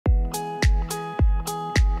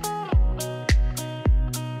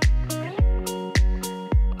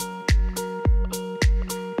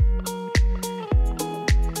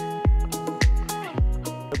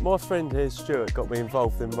My friend here, Stuart, got me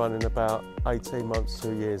involved in running about 18 months,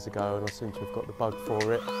 2 years ago, and I seem to have got the bug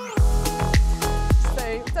for it. So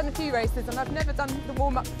I've done a few races and I've never done the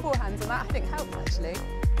warm-up beforehand, and that I think helps actually.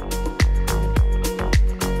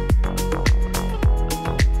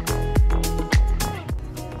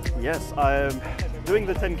 Yes, I am doing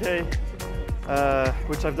the 10K,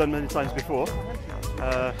 which I've done many times before.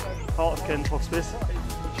 Heart of Kent Hospice,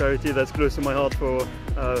 charity that's close to my heart for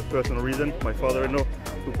a personal reason. My father-in-law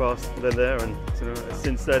who passed then there, and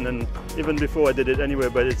since then, and even before I did it anyway,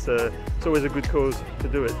 but it's always a good cause to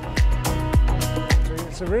do it.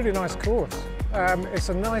 It's a really nice course. It's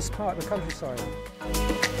a nice part of the countryside.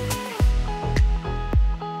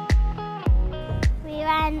 We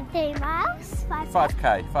ran 3 miles.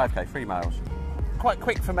 5k, 3 miles. Quite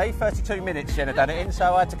quick for me, 32 minutes Jenna done it in,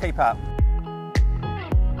 so I had to keep up.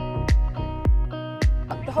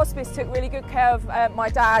 The hospice took really good care of my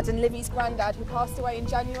dad and Livy's granddad, who passed away in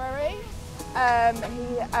January.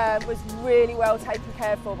 He was really well taken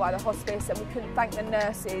care of by the hospice, and we couldn't thank the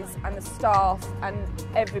nurses and the staff and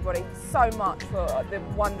everybody so much for the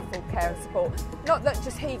wonderful care and support. Not that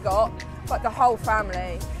just he got, but the whole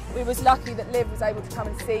family. We was lucky that Liv was able to come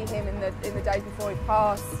and see him in the days before he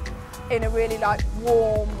passed, in a really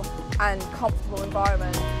warm and comfortable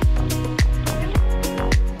environment.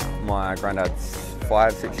 My granddad's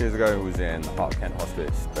 5-6 years ago was in the Heart of Kent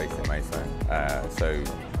Hospice based in Maidstone, so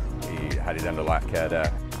he had his end-of-life care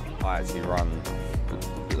there. I actually run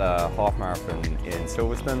a half marathon in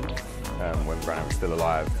Silverstone when Granddad was still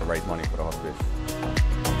alive to raise money for the hospice.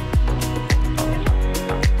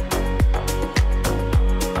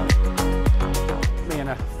 Me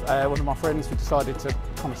and one of my friends, we decided to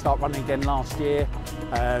kind of start running again last year.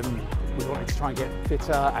 We wanted to try and get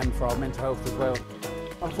fitter and for our mental health as well.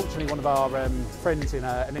 Unfortunately, one of our friends in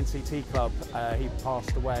an NCT club, he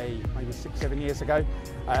passed away maybe 6-7 years ago.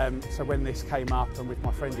 So when this came up, and with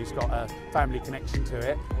my friend who's got a family connection to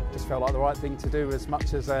it, just felt like the right thing to do as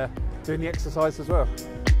much as doing the exercise as well.